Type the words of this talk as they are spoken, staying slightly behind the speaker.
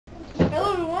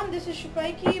everyone, this is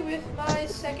Shafiqee with my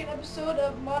second episode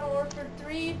of Modern Warfare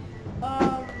 3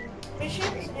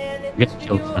 missions, and in this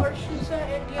video, Arshusa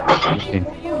and Dion are making a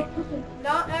video,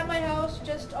 not at my house,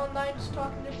 just online, just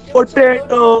talking to Dion.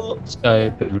 Potato!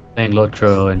 Skype, playing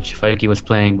Lotro, and Shafiqee was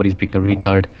playing, but he's being a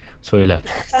retard, so he left.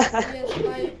 Yes,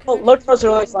 Oh, Lotro's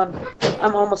really fun.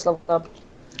 I'm almost leveled up.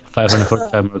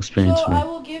 545 more experience So for me. I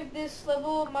will give this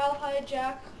level Mile High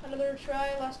Jack another try.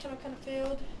 Last time I kind of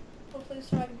failed. Hopefully this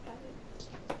time I can pass it.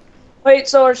 Wait,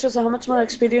 so Arshusa, how much more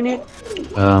XP do you need?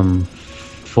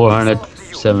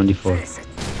 474.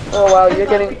 Oh wow, you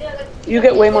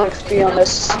get way more XP on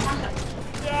this.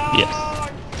 Yes.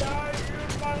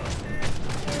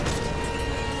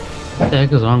 What the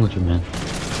heck is wrong with you, man?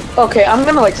 Okay, I'm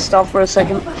gonna like stop for a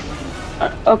second.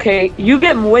 Okay, you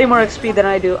get way more XP than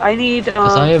I do. I need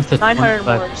Because I have the 900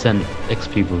 more. 25%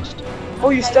 XP boost Oh,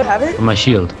 you still have it? for my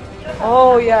shield.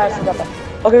 Oh yeah, I forgot that.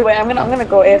 Okay, wait, I'm gonna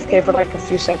go AFK for like a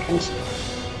few seconds.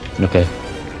 Okay.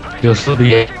 You'll still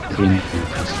be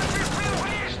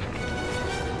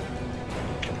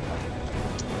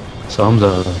so I'm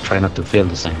gonna try not to fail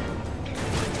the same.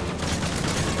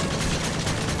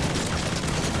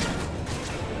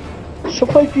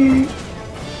 Shafiqee.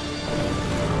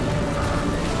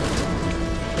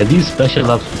 Yeah, these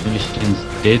special ops missions,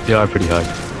 they are pretty hard.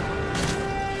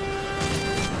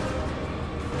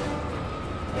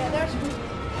 Yeah, there's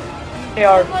They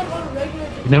are. like on regular.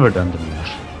 I've never done them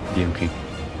much. DMK.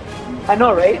 I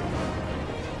know, right?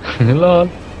 Lol.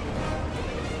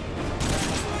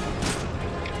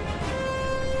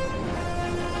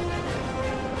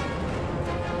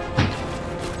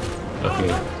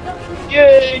 Okay.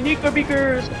 Yay, Nika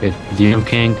Beakers! Okay, DM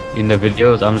King in the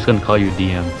videos, I'm just gonna call you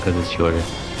DM because it's shorter.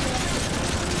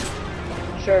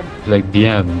 Sure. Like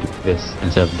DM this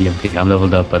instead of DM King. I'm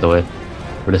leveled up, by the way.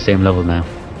 We're the same level now.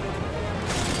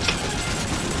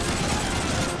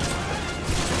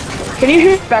 Can you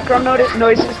hear background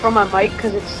noises from my mic?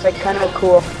 Because it's like kind of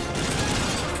cool.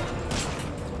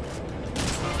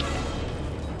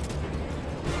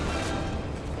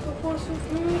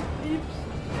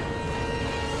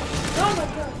 Oh my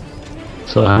god.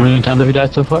 So how many times have you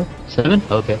died so far? 7?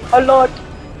 Okay. A lot.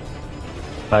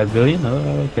 5 billion?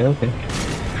 Oh, okay.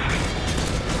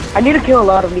 I need to kill a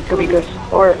lot of Nika Beakers,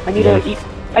 or I need Yes. to eat.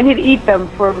 I need to eat them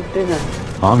for dinner.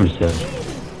 Armor said.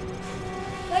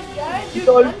 That guy, dude,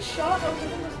 Lol. one shot, I was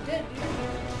almost dead, dude.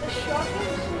 The shotgun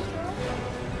was so strong.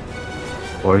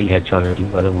 Or he headshot you,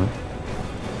 by the way.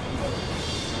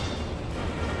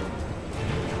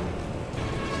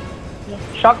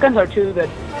 Shotguns are too good.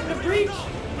 On the breach.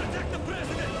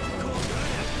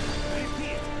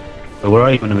 So where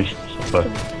are you in the mission so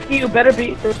far? You better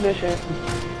beat this mission.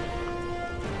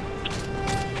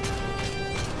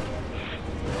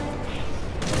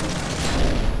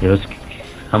 Yes.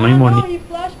 How many more No, need? he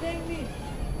flashbanged me.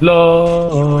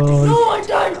 LOL. No, I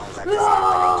died!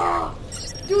 Ah!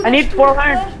 Dude, I need that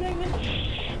 400. flashbanged me.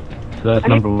 So that's I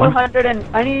need number 1. 400 and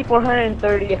I need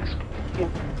 430 XP.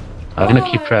 I'm gonna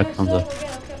Oh, keep track, I messed Hamza. up again. Okay,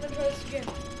 I'm gonna try this again.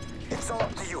 It's all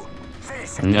up to you.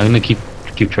 Face it. I'm gonna keep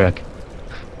track.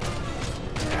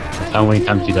 How many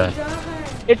times you die?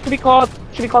 It should be called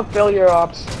failure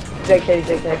ops. JK.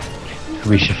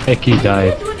 We Shafiqee You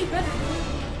died. can't do any better,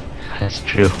 dude. That's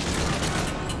true.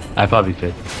 I probably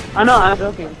could. I know, I'm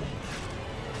joking.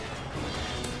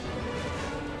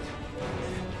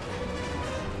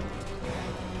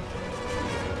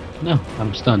 No,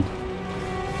 I'm stunned.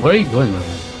 Where are you going with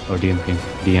me? Or DM King?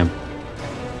 DM.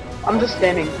 I'm just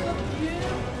standing.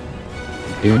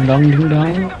 Ding dong ding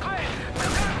dong.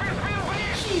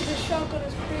 Jeez, this shotgun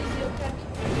is crazy, okay.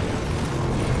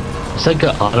 It's like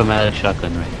an automatic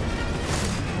shotgun, right?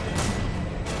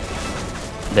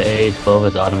 The A12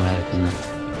 is automatic, isn't it?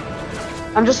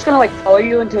 I'm just gonna like follow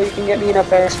you until you can get me enough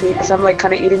XP because I'm like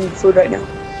kind of eating food right now.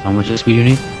 How much XP do you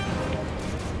need?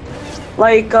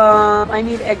 Like, I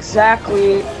need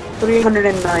exactly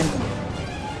 309.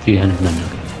 309.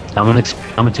 Okay.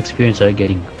 How much experience are you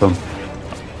getting from?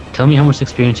 Tell me how much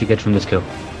experience you get from this kill.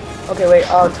 Okay, wait,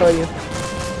 I'll tell you.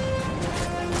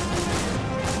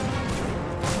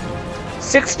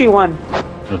 61.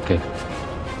 Okay.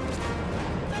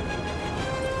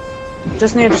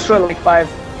 Just need to destroy like 5.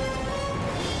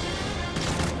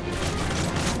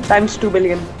 Times 2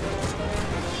 billion.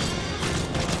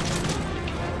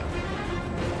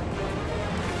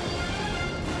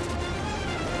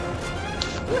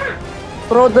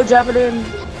 Throw the javelin.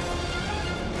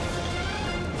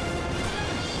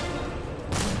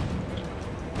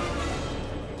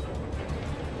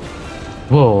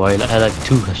 Whoa! I like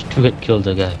two hit kills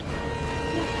a guy.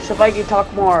 Shafiqee,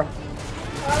 talk more.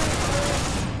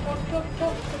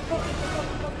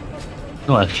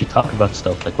 No, actually talk about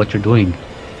stuff like what you're doing.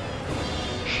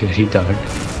 You retard.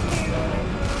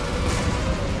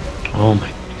 Oh my,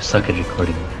 you suck at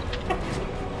recording.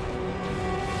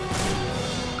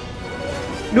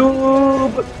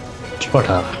 Noob.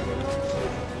 Sparta.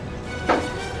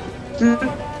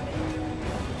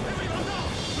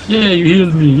 Yeah, you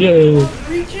healed me. Yeah.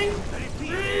 Reaching.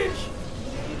 Reach.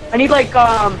 I need like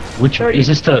Which 30. is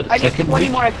this the I need second 20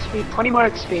 breach? more XP. 20 more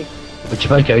XP. Which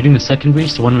if are you doing the second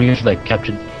breach, the one where you have to like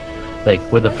capture, like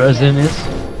where the president is?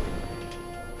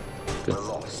 We're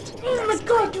lost. Oh my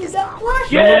god, dude, that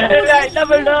flash. Yeah, I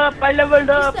leveled up. I leveled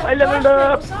up. I leveled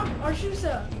up.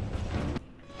 Arshusa.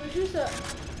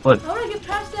 What? How do I get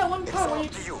past that one part where Up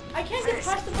to you. I can't get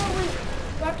past the part where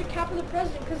you have to capture the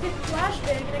president because they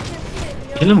flashbang and I can't see it. You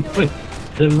know? Kill him quick.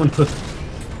 Kill everyone quick.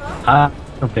 Huh?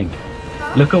 Something.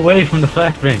 Huh? Look away from the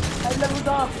flashbang. I leveled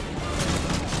up.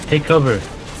 Take cover.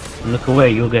 And look away,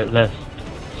 you'll get less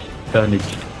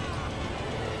damaged.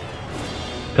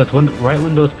 Because right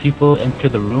when those people enter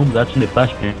the room, that's when they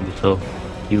flashbang. So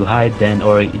you hide then,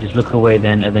 or you just look away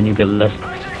then, and then you get less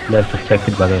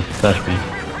affected by the flashbang.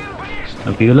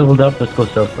 Okay, you leveled up. Let's go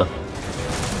sell stuff.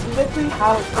 Literally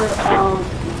how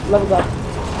leveled up.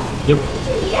 Yep.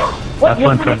 What?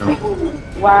 Have fun trying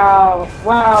to. Wow.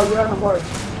 Wow, you're on a horse.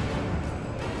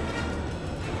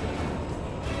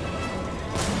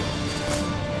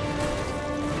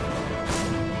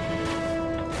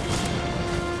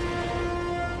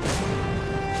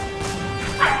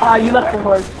 Ah, you left the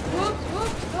horse.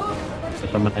 Whoops,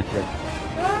 no. Someone entered.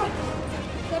 Ah.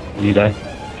 Did you die?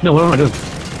 No, what am I doing?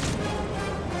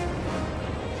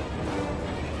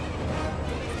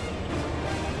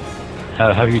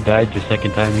 Have you died your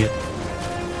second time yet?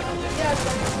 Yeah, it's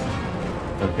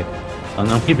like, Okay.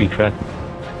 I'm keeping track.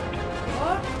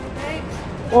 what?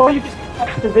 Thanks. Or you just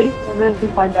watch the video and then you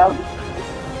find out.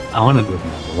 I want to do it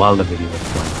now, while the video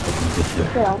is going. So I can just do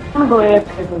it. Yeah, I'm gonna go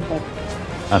AFK for a sec.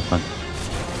 Have fun.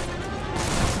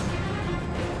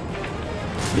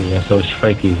 Yeah, so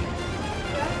Shafiqee.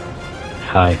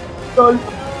 Hi. So,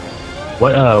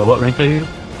 What rank are you?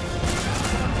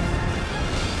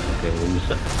 Okay, what you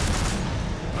said.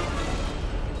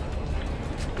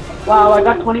 wow, I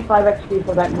got 25 XP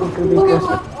for that move. Okay,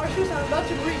 stop. Arshusa, I'm about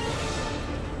to reach.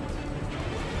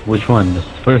 Which one? The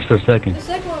first or second? The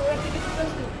second one, we have to get the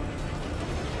president.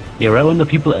 Yeah, right when the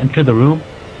people enter the room,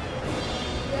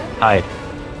 Yeah? hide.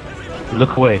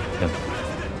 Look away from them.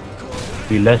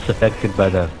 Be less affected by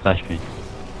the flashbang.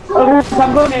 Okay, so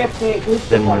I'm going AFK.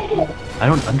 Then what? I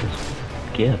don't understand.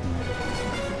 Yeah.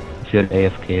 If you're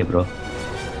AFK, bro.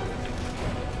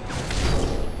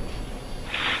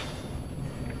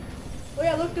 Oh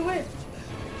yeah, look away.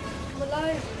 I'm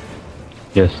alive.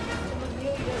 Yes. I'm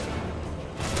really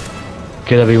dead.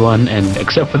 Kill everyone, and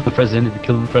except for the president, if you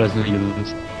kill the president, you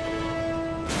lose.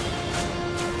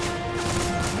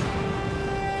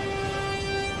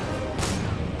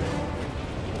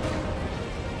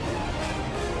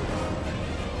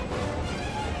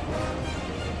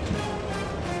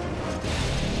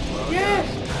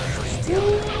 Yes!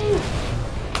 Woo!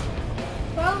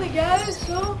 Finally, guys,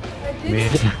 so I did Made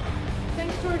it. it.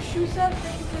 Thanks to Arshusa,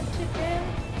 thank you for the tip, man.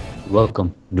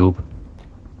 Welcome, noob.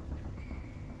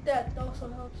 That also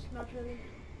helps, not really.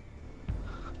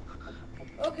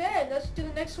 Okay, let's do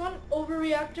the next one.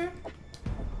 Overreactor.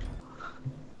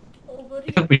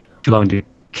 It took me too long to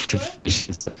What? finish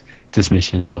this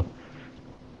mission.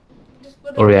 Just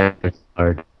put Or it. reactor is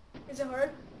hard. Is it hard?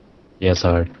 Yeah, it's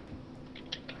hard.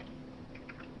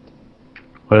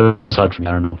 Well, it's hard for me,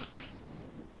 I don't know.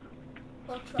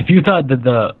 I'll try. If you thought that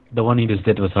the one you just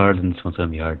did was hard, then this one's gonna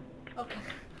be hard. Okay.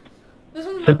 This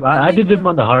one's So I did them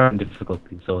on the hard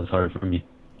difficulty, so it's hard for me.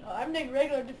 I'm doing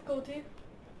regular difficulty.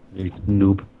 You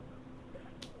noob.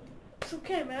 It's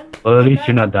okay, man. Well, at least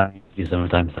Okay. you're not dying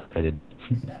sometimes like I did.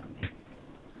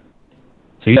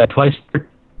 So you died twice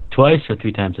or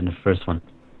 3 times in the first one?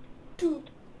 Two.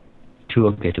 2,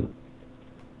 okay, 2.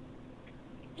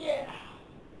 Yeah.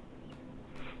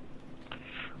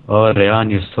 Oh, Rayan,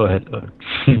 you're so head.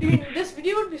 Dude, this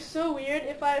video would be so weird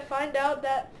if I find out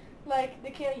that, like, they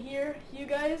can't hear you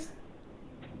guys.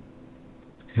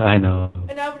 I know.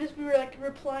 And I would just be, like,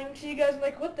 replying to you guys,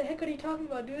 like, what the heck are you talking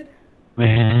about, dude?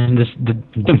 Man,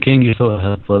 the king, you're so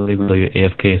helpful even though you're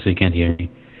AFK so you can't hear me.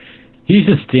 He's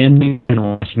just standing and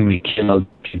watching me kill all the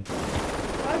people.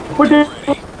 What the?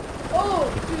 Oh,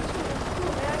 dude, it's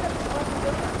cool, man. I got some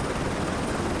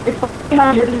awesome It's funny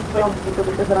how you're just playing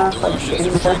because I'm like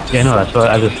getting there. Yeah, no, that's why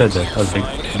I just said that. I was like,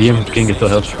 DM king is so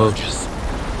helpful.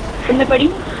 Anybody?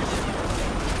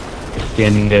 Just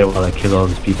standing there while I kill all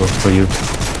these people for you.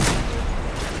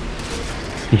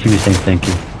 He should be saying thank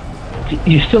you.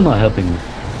 You're still not helping me.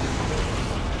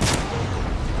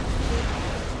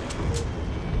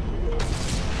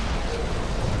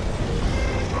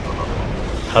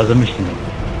 How's the mission going?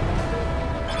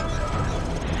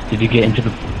 Did you get into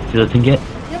the thing yet?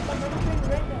 Yep, I'm entering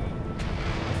right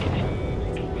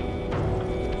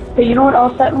now. Hey, you know what?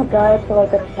 I'll set my guy to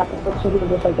like a tactical so he can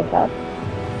just like attack.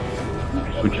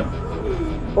 Switch up.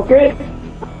 Okay.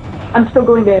 I'm still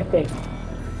going to AFK.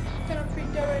 Kind of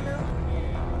freaked out right now.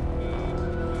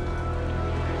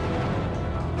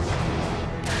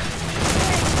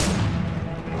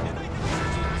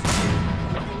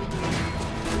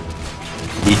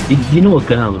 You know what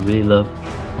gun I would really love?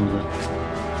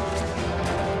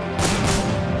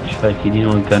 Shafiqee, do you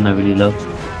know what gun I really love?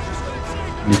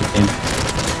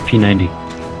 P90.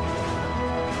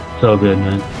 So good,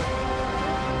 man.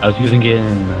 I was using it in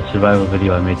a survival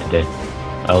video I made today.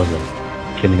 I was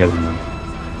killing everyone.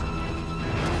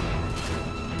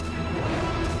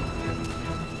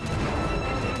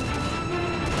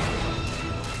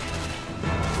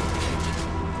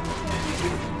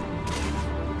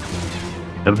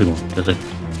 Everyone, there's like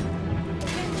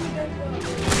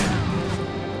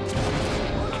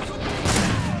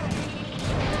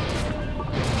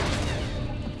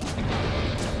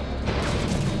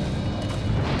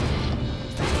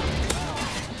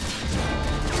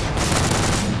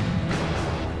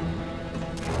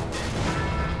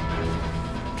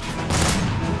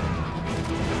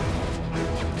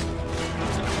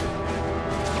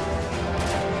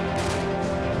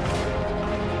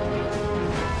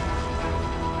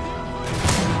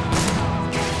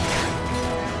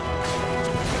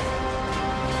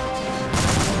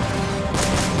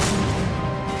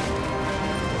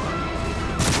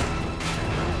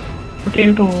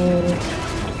potato.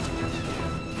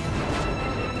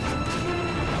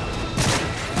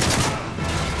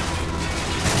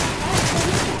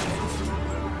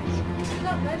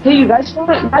 Hey, you guys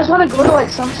wanna go to like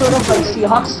some sort of like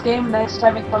Seahawks game next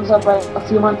time it comes up like a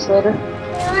few months later?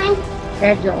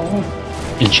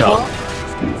 Inshallah.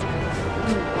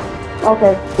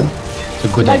 Okay. It's a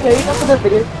good Like, idea. are you up for the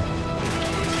video?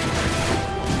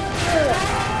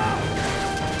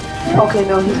 Okay,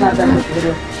 no, he's not done with the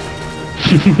video.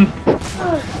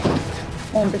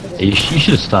 You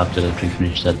should have stopped it after you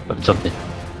finished that, but it's okay.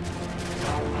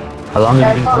 How long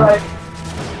have you been playing?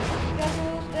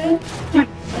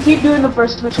 Alright. Keep doing the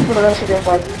first mission for the rest of your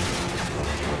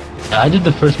life. I did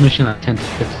the first mission like 10 to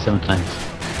 57 times.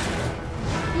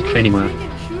 Training one.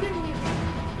 Shooting me.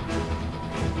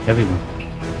 Everyone.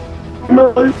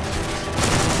 No.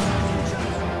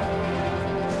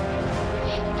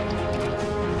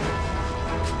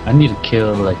 I need to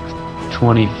kill like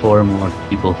 24 more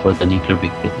people for the nuclear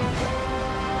big hit.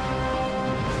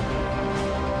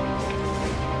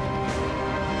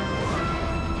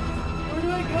 Where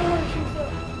do I go when she's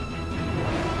up?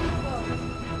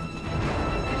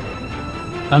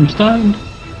 Oh. I'm stunned.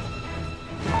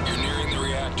 You're nearing the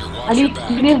reactor. Watch I your need back.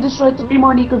 you need to destroy 3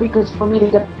 more Nico beacons for me to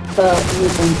get the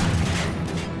anything.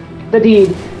 The deed.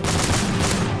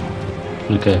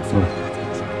 Okay, cool.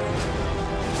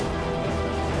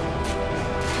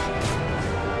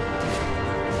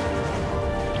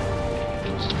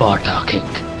 Sparta kick.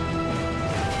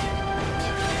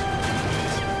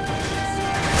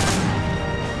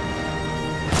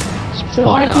 So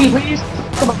Sparta. please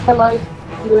come on my life.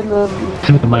 Doing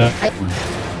the My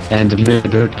and the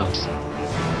dirt house.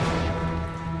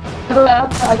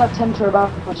 I got 10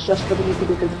 turbines just for the Nico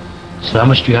beacons. So how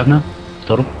much do you have now?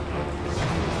 Total?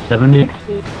 70?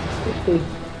 50.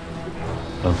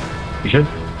 Oh, you sure?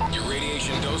 Your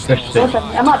radiation dose Yes, levels sir. are Okay,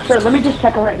 high. I'm not sure. Let me just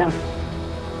check it right now.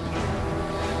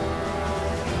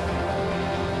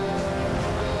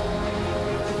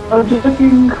 I'm just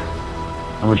looking.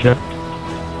 How much you have?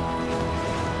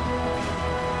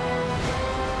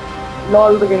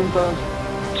 Lol, the game froze.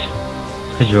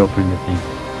 Because you're opening the thing.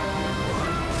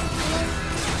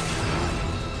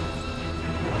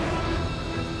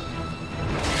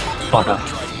 Sparta.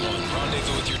 Trident 1,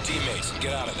 rendezvous with your teammates and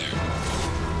get out of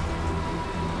there.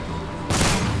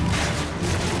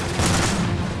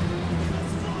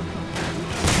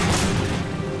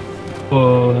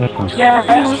 Oh, that's not. Yeah,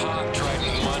 Trident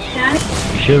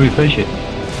 1, You should refresh it.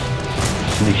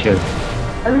 Just make sure.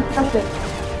 I refreshed it.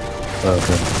 Oh,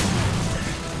 okay.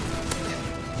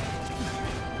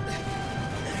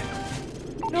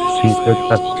 Sweet, good No!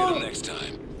 stuff. we'll get them next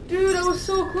time. Dude, I was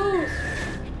so close.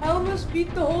 I almost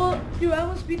beat the whole. Dude, I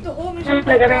almost beat the whole mission.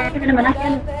 Like, I don't even know.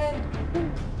 At the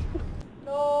end.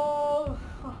 No.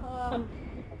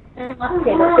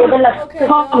 Okay,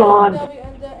 Come on. that'll be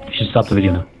end You should stop the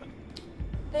video now.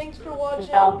 Thanks for watching.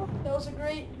 Yeah. That was a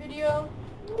great video.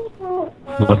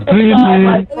 At least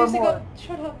I got,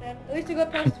 shut up, man. At least I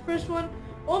got past the first one.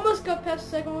 Almost got past the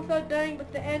second one without dying,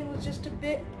 but the end was just a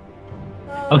bit.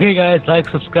 Okay, guys, like,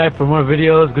 subscribe for more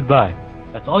videos. Goodbye.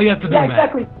 That's all you have to do, Yeah, man.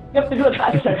 exactly. You have to do it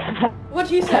faster. What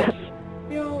he said.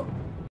 Yo.